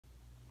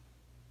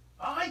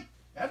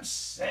I'm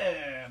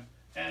Sam,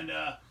 and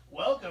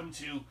welcome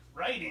to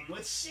Writing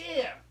with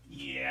Sam.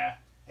 Yeah,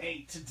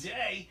 hey,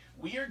 today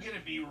we are going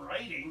to be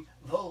writing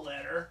the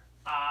letter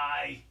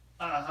I.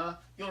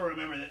 You'll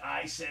remember that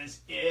I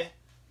says I.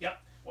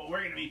 Yep, well,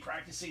 we're going to be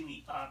practicing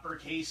the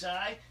uppercase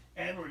I,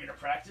 and we're going to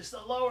practice the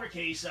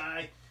lowercase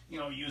I,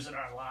 using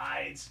our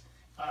lines.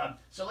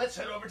 So let's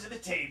head over to the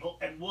table,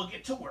 and we'll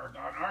get to work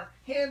on our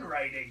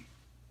handwriting.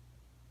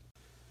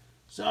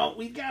 So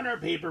we've got our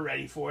paper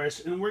ready for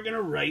us, and we're going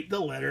to write the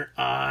letter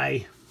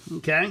I,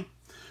 okay?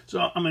 So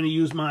I'm going to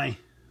use my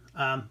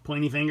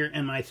pointy finger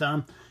and my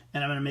thumb,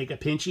 and I'm going to make a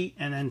pinchy,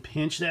 and then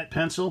pinch that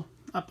pencil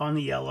up on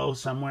the yellow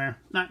somewhere,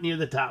 not near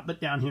the top,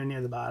 but down here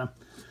near the bottom,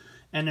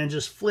 and then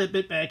just flip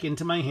it back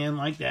into my hand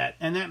like that,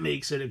 and that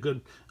makes it a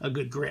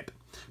good grip.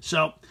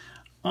 So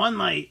on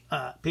my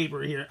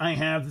paper here, I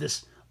have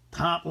this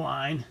top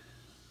line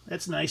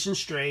that's nice and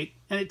straight,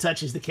 and it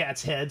touches the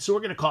cat's head, so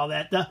we're going to call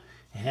that the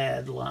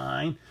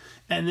headline.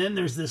 And then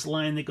there's this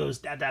line that goes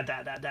dot, dot,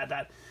 dot, dot, dot,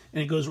 dot,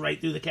 and it goes right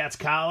through the cat's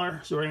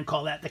collar, so we're going to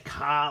call that the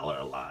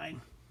collar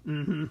line.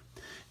 And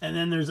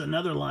then there's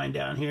another line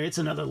down here. It's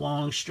another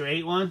long,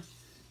 straight one,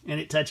 and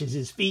it touches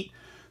his feet,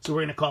 so we're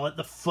going to call it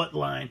the foot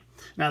line.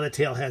 Now, the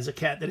tail has a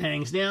cat that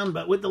hangs down,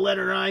 but with the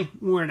letter I,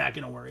 we're not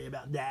going to worry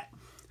about that.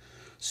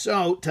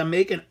 So, to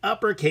make an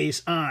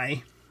uppercase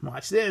I,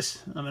 watch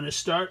this. I'm going to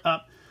start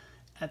up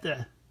at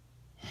the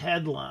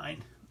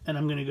headline, and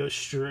I'm going to go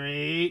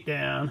straight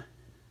down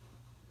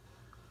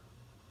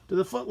to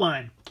the foot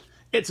line.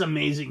 It's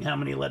amazing how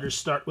many letters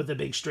start with a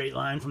big straight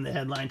line from the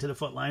headline to the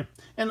foot line,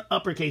 and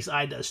uppercase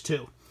I does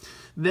too.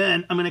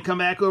 Then I'm going to come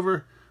back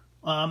over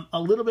a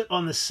little bit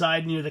on the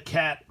side near the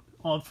cat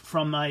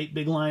from my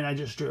big line I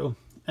just drew,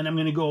 and I'm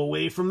going to go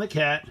away from the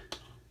cat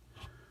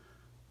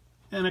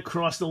and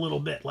across a little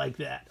bit like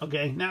that.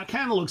 Okay, now it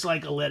kind of looks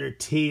like a letter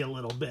T a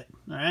little bit,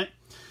 all right?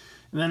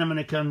 And then I'm going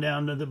to come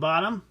down to the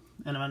bottom,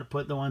 and I'm going to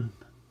put the one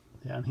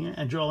down here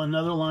and draw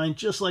another line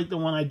just like the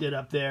one I did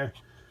up there.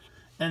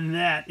 And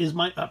that is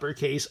my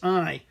uppercase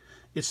I.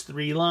 It's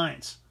 3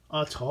 lines.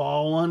 A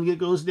tall one that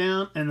goes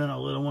down, and then a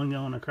little one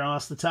going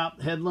across the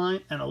top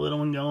headline, and a little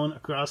one going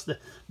across the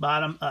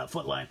bottom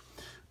foot line.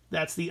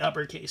 That's the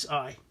uppercase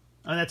I.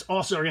 And that's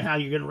also how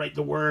you're going to write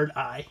the word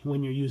I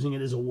when you're using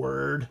it as a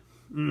word.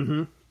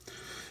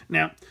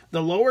 Now,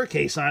 the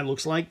lowercase I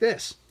looks like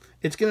this.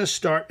 It's going to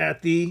start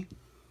at the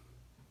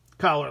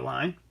collar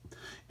line,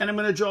 and I'm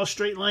going to draw a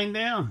straight line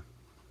down,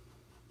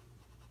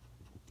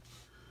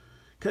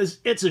 because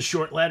it's a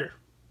short letter.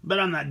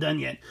 But I'm not done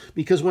yet,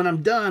 because when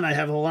I'm done, I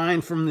have a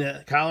line from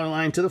the collar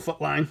line to the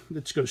foot line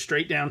that goes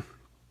straight down.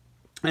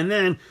 And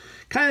then,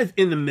 kind of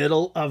in the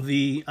middle of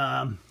the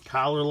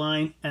collar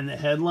line and the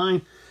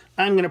headline,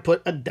 I'm going to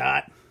put a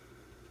dot.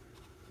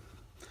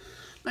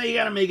 Now, you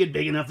got to make it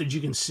big enough that you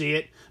can see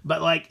it.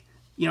 But,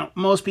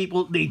 most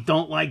people, they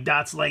don't like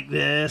dots like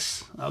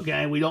this.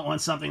 Okay, we don't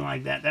want something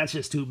like that. That's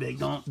just too big.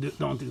 Don't do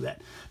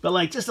that.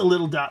 But, just a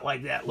little dot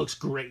like that looks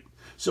great.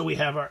 So we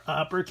have our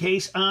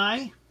uppercase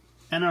I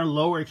and our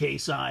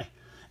lowercase I.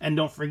 And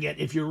don't forget,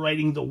 if you're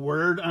writing the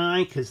word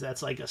I, because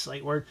that's like a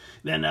sight word,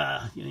 then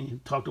you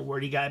talk to a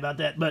wordy guy about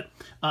that. But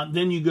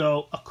then you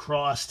go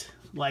across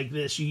like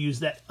this. You use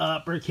that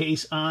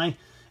uppercase I,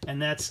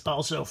 and that's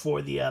also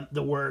for the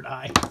word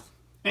I.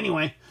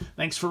 Anyway,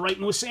 thanks for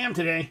writing with Sam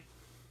today.